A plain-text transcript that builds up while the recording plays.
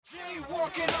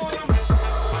Jaywalking on 'em.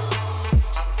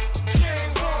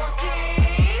 Jaywalking.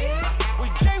 We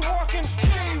jaywalking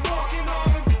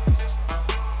on 'em.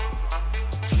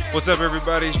 What's up,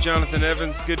 everybody? It's Jonathan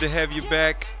Evans. Good to have you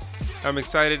back. I'm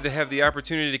excited to have the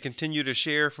opportunity to continue to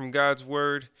share from God's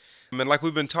Word. And like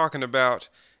we've been talking about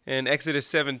in Exodus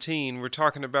 17, we're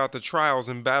talking about the trials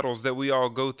and battles that we all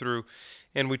go through.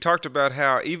 And we talked about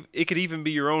how it could even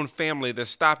be your own family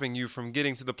that's stopping you from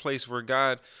getting to the place where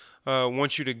God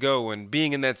wants you to go, and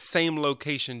being in that same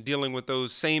location, dealing with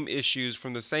those same issues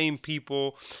from the same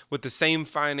people, with the same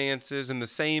finances and the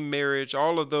same marriage,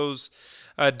 all of those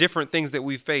different things that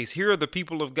we face. Here are the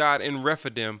people of God in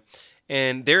Rephidim.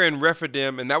 And they're in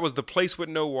Rephidim, and that was the place with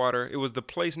no water. It was the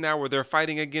place now where they're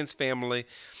fighting against family.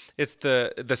 It's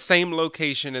the same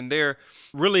location, and they're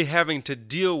really having to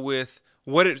deal with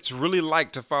what it's really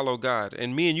like to follow God.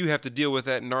 And me and you have to deal with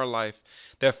that in our life.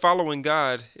 That following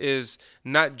God is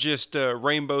not just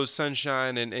rainbows,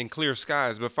 sunshine, and clear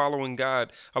skies, but following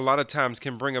God a lot of times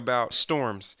can bring about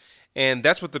storms. And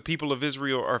that's what the people of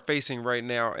Israel are facing right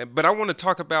now. But I want to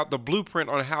talk about the blueprint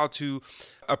on how to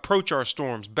approach our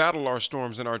storms, battle our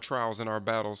storms and our trials and our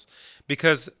battles.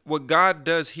 Because what God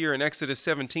does here in Exodus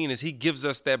 17 is he gives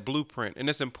us that blueprint. And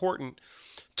it's important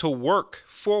to work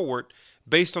forward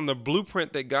based on the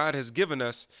blueprint that God has given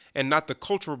us and not the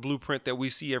cultural blueprint that we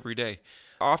see every day.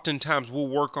 Oftentimes we'll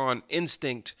work on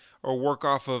instinct or work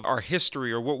off of our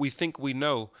history or what we think we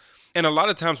know. And a lot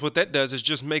of times what that does is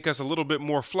just make us a little bit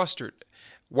more flustered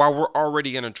while we're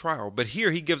already in a trial. But here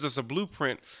he gives us a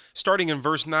blueprint starting in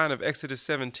verse 9 of Exodus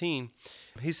 17.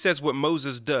 He says what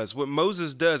Moses does. What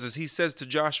Moses does is he says to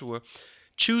Joshua,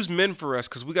 choose men for us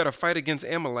because we got to fight against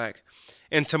Amalek.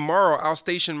 And tomorrow I'll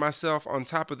station myself on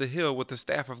top of the hill with the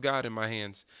staff of God in my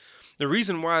hands. The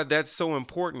reason why that's so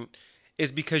important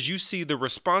is because you see the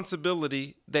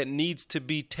responsibility that needs to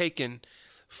be taken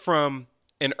from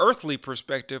an earthly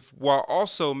perspective while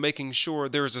also making sure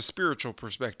there is a spiritual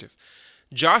perspective.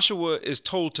 Joshua is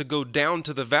told to go down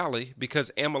to the valley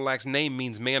because Amalek's name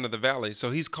means man of the valley.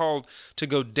 So he's called to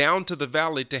go down to the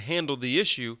valley to handle the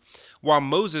issue, while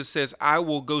Moses says, I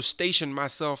will go station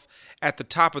myself at the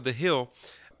top of the hill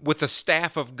with the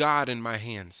staff of God in my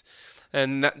hands.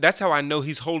 And that's how I know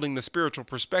he's holding the spiritual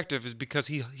perspective, is because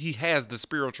he has the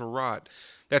spiritual rod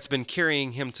that's been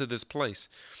carrying him to this place.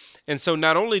 And so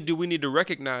not only do we need to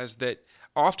recognize that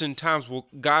oftentimes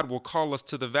God will call us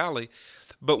to the valley,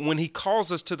 but when he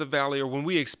calls us to the valley, or when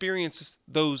we experience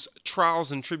those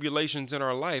trials and tribulations in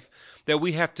our life, that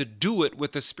we have to do it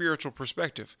with a spiritual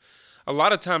perspective. A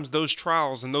lot of times those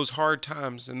trials and those hard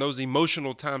times and those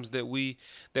emotional times that we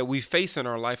face in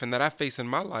our life and that I face in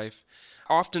my life,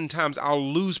 oftentimes I'll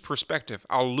lose perspective.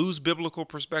 I'll lose biblical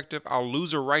perspective. I'll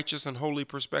lose a righteous and holy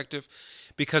perspective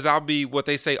because I'll be what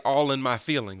they say all in my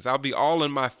feelings. I'll be all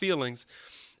in my feelings,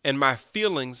 and my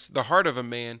feelings, the heart of a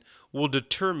man, will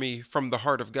deter me from the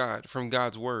heart of God, from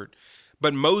God's word.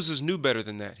 But Moses knew better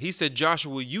than that. He said,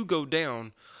 Joshua, you go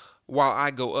down while I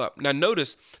go up. Now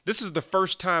notice, this is the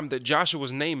first time that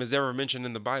Joshua's name is ever mentioned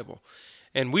in the Bible.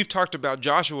 And we've talked about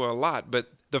Joshua a lot,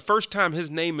 but the first time his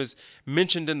name is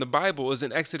mentioned in the Bible is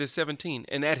in Exodus 17.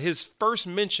 And at his first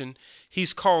mention,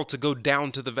 he's called to go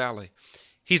down to the valley.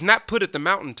 He's not put at the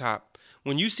mountaintop.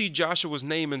 When you see Joshua's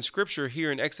name in Scripture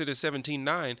here in Exodus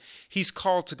 17:9, he's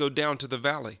called to go down to the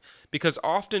valley, because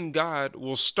often God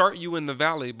will start you in the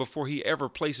valley before he ever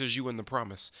places you in the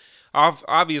promise.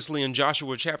 Obviously, in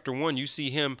Joshua chapter 1, you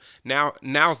see him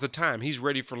now's the time. He's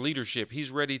ready for leadership. He's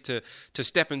ready to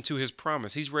step into his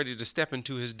promise. He's ready to step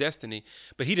into his destiny.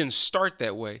 But he didn't start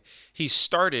that way. He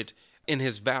started in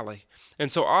his valley.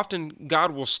 And so often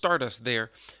God will start us there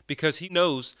because he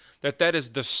knows that that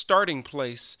is the starting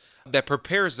place that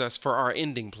prepares us for our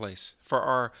ending place, for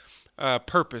our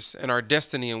purpose and our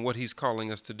destiny and what he's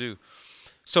calling us to do.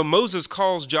 So Moses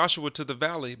calls Joshua to the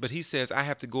valley, but he says, I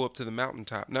have to go up to the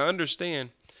mountaintop. Now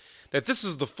understand that this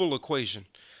is the full equation.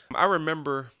 I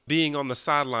remember being on the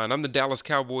sideline. I'm the Dallas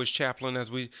Cowboys chaplain,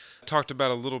 as we talked about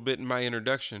a little bit in my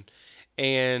introduction.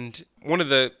 And one of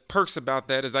the perks about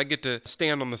that is I get to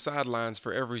stand on the sidelines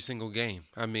for every single game.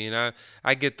 I mean,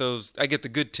 I get the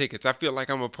good tickets. I feel like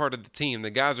I'm a part of the team. The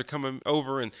guys are coming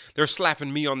over and they're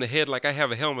slapping me on the head like I have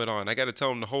a helmet on. I got to tell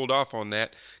them to hold off on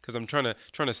that because I'm trying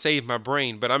to save my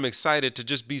brain. But I'm excited to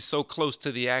just be so close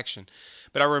to the action.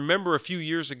 But I remember a few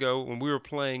years ago when we were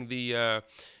playing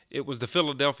it was the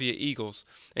Philadelphia Eagles,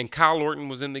 and Kyle Orton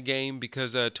was in the game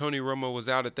because Tony Romo was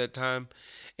out at that time,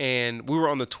 and we were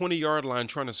on the 20-yard line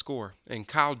trying to score, and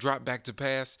Kyle dropped back to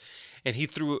pass, and he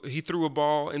threw a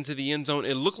ball into the end zone.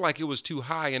 It looked like it was too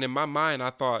high, and in my mind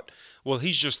I thought, well,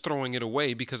 he's just throwing it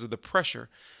away because of the pressure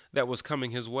that was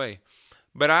coming his way.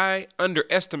 But I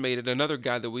underestimated another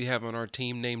guy that we have on our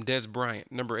team named Des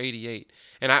Bryant, number 88.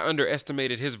 And I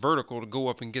underestimated his vertical to go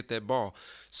up and get that ball.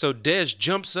 So Des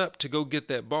jumps up to go get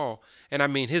that ball. And I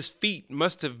mean, his feet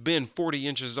must have been 40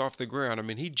 inches off the ground. I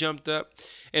mean, he jumped up.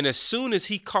 And as soon as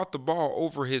he caught the ball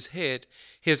over his head,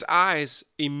 his eyes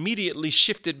immediately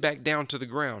shifted back down to the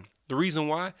ground. The reason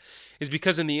why is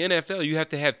because in the NFL, you have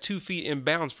to have 2 feet in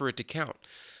bounds for it to count.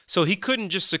 So he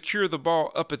couldn't just secure the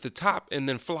ball up at the top and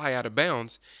then fly out of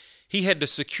bounds. He had to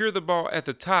secure the ball at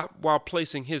the top while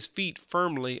placing his feet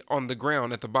firmly on the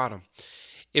ground at the bottom.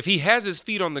 If he has his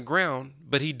feet on the ground,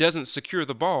 but he doesn't secure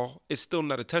the ball, it's still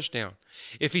not a touchdown.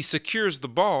 If he secures the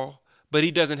ball, but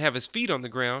he doesn't have his feet on the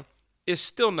ground, it's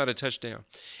still not a touchdown.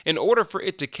 In order for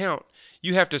it to count,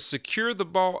 you have to secure the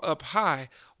ball up high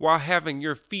while having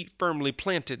your feet firmly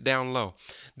planted down low.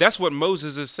 That's what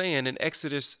Moses is saying in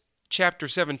Exodus chapter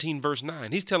 17, verse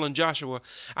 9. He's telling Joshua,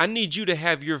 I need you to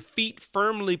have your feet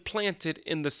firmly planted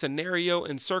in the scenario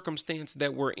and circumstance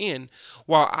that we're in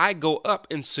while I go up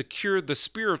and secure the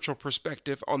spiritual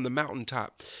perspective on the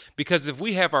mountaintop. Because if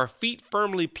we have our feet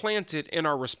firmly planted in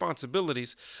our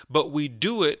responsibilities, but we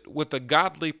do it with a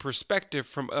godly perspective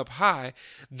from up high,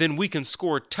 then we can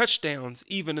score touchdowns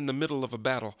even in the middle of a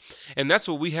battle. And that's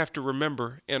what we have to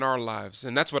remember in our lives.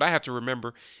 And that's what I have to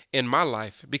remember in my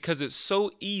life, because it's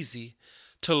so easy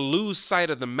to lose sight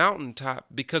of the mountaintop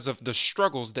because of the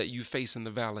struggles that you face in the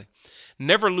valley.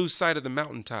 Never lose sight of the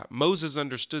mountaintop. Moses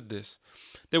understood this.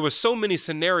 There were so many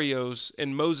scenarios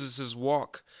in Moses's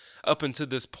walk up until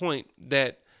this point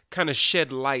that kind of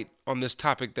shed light on this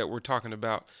topic that we're talking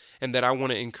about and that I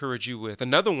want to encourage you with.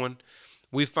 Another one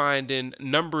we find in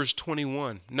Numbers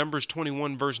 21. Numbers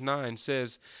 21 verse 9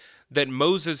 says that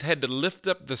Moses had to lift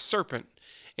up the serpent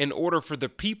in order for the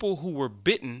people who were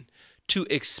bitten to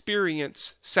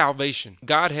experience salvation.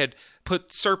 God had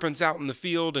put serpents out in the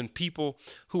field, and people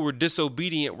who were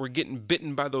disobedient were getting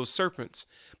bitten by those serpents.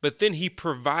 But then he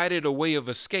provided a way of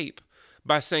escape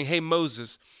by saying, hey,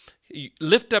 Moses,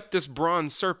 lift up this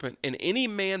bronze serpent, and any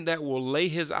man that will lay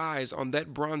his eyes on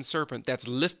that bronze serpent that's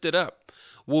lifted up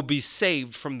will be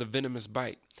saved from the venomous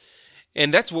bite.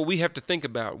 And that's what we have to think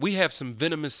about. We have some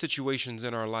venomous situations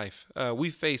in our life. We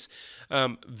face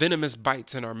venomous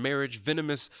bites in our marriage,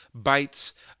 venomous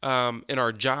bites in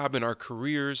our job, in our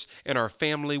careers, in our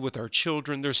family, with our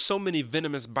children. There's so many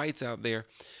venomous bites out there.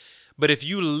 But if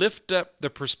you lift up the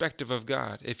perspective of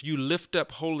God, if you lift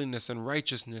up holiness and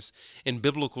righteousness and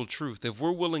biblical truth, if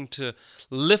we're willing to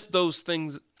lift those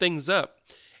things up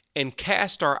and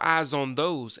cast our eyes on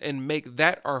those and make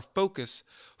that our focus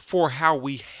for how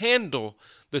we handle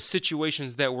the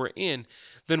situations that we're in,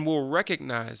 then we'll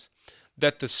recognize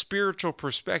that the spiritual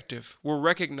perspective, will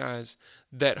recognize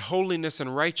that holiness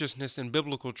and righteousness and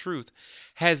biblical truth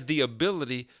has the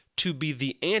ability to be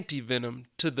the anti-venom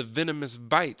to the venomous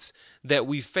bites that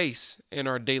we face in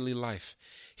our daily life.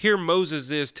 Here Moses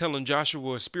is telling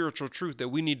Joshua a spiritual truth that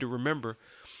we need to remember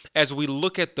as we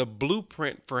look at the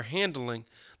blueprint for handling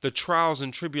the trials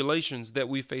and tribulations that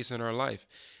we face in our life.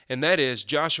 And that is,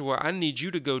 Joshua, I need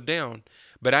you to go down,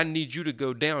 but I need you to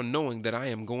go down knowing that I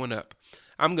am going up.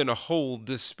 I'm going to hold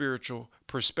this spiritual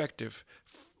perspective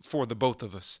for the both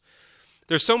of us.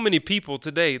 There's so many people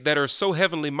today that are so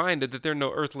heavenly minded that they're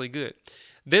no earthly good.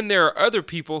 Then there are other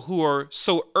people who are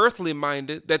so earthly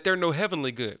minded that they're no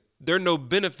heavenly good. They're no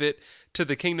benefit to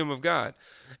the kingdom of God.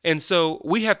 And so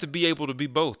we have to be able to be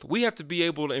both. We have to be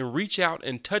able to reach out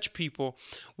and touch people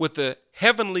with a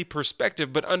heavenly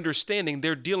perspective, but understanding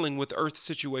they're dealing with earth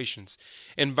situations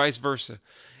and vice versa.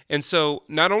 And so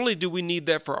not only do we need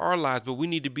that for our lives, but we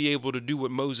need to be able to do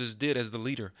what Moses did as the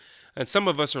leader. And some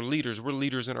of us are leaders. We're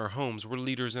leaders in our homes. We're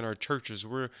leaders in our churches.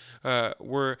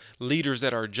 We're leaders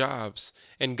at our jobs.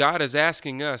 And God is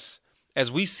asking us,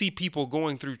 as we see people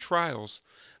going through trials,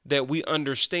 that we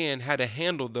understand how to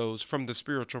handle those from the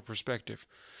spiritual perspective.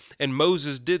 And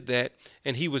Moses did that,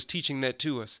 and he was teaching that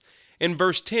to us. In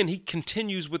verse 10, he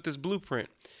continues with this blueprint.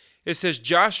 It says,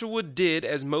 Joshua did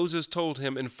as Moses told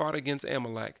him and fought against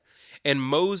Amalek. And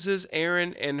Moses,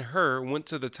 Aaron, and Hur went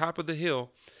to the top of the hill.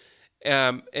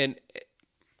 And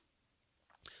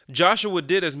Joshua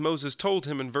did as Moses told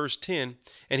him in verse 10,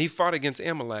 and he fought against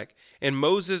Amalek. And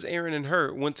Moses, Aaron, and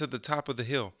Hur went to the top of the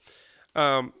hill.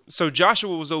 So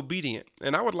Joshua was obedient.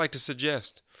 And I would like to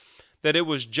suggest that it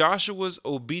was Joshua's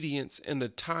obedience in the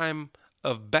time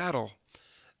of battle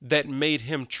that made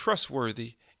him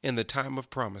trustworthy in the time of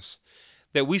promise.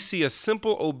 That we see a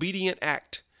simple obedient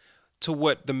act to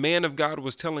what the man of God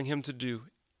was telling him to do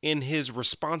in his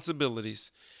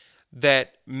responsibilities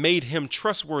that made him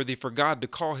trustworthy for God to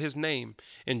call his name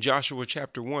in Joshua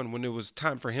chapter 1 when it was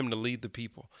time for him to lead the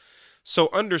people. So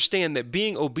understand that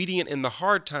being obedient in the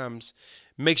hard times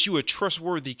makes you a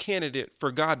trustworthy candidate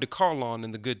for God to call on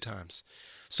in the good times.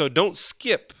 So don't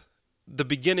skip the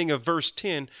beginning of verse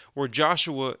 10, where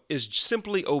Joshua is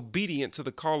simply obedient to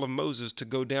the call of Moses to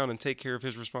go down and take care of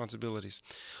his responsibilities.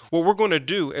 What we're going to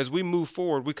do as we move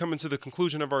forward, we come into the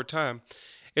conclusion of our time,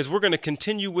 is we're going to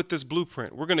continue with this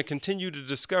blueprint. We're going to continue to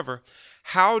discover,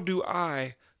 how do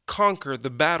I conquer the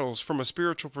battles from a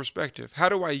spiritual perspective? How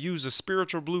do I use a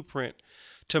spiritual blueprint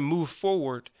to move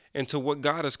forward into what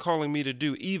God is calling me to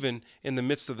do, even in the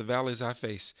midst of the valleys I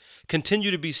face? Continue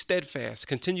to be steadfast,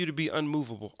 continue to be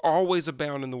unmovable, always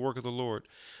abound in the work of the Lord,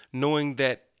 knowing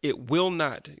that it will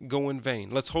not go in vain.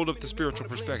 Let's hold up the spiritual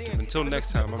perspective. Until next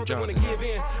time, I'm Jonathan.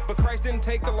 But Christ didn't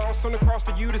take the loss on the cross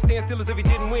for you to stand still as if he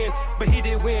didn't win. But he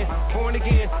did win. Born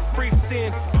again, free from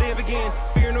sin, live again,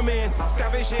 fear no man,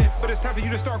 salvation. But it's time for you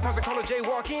to start crossing, call it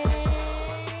jaywalking.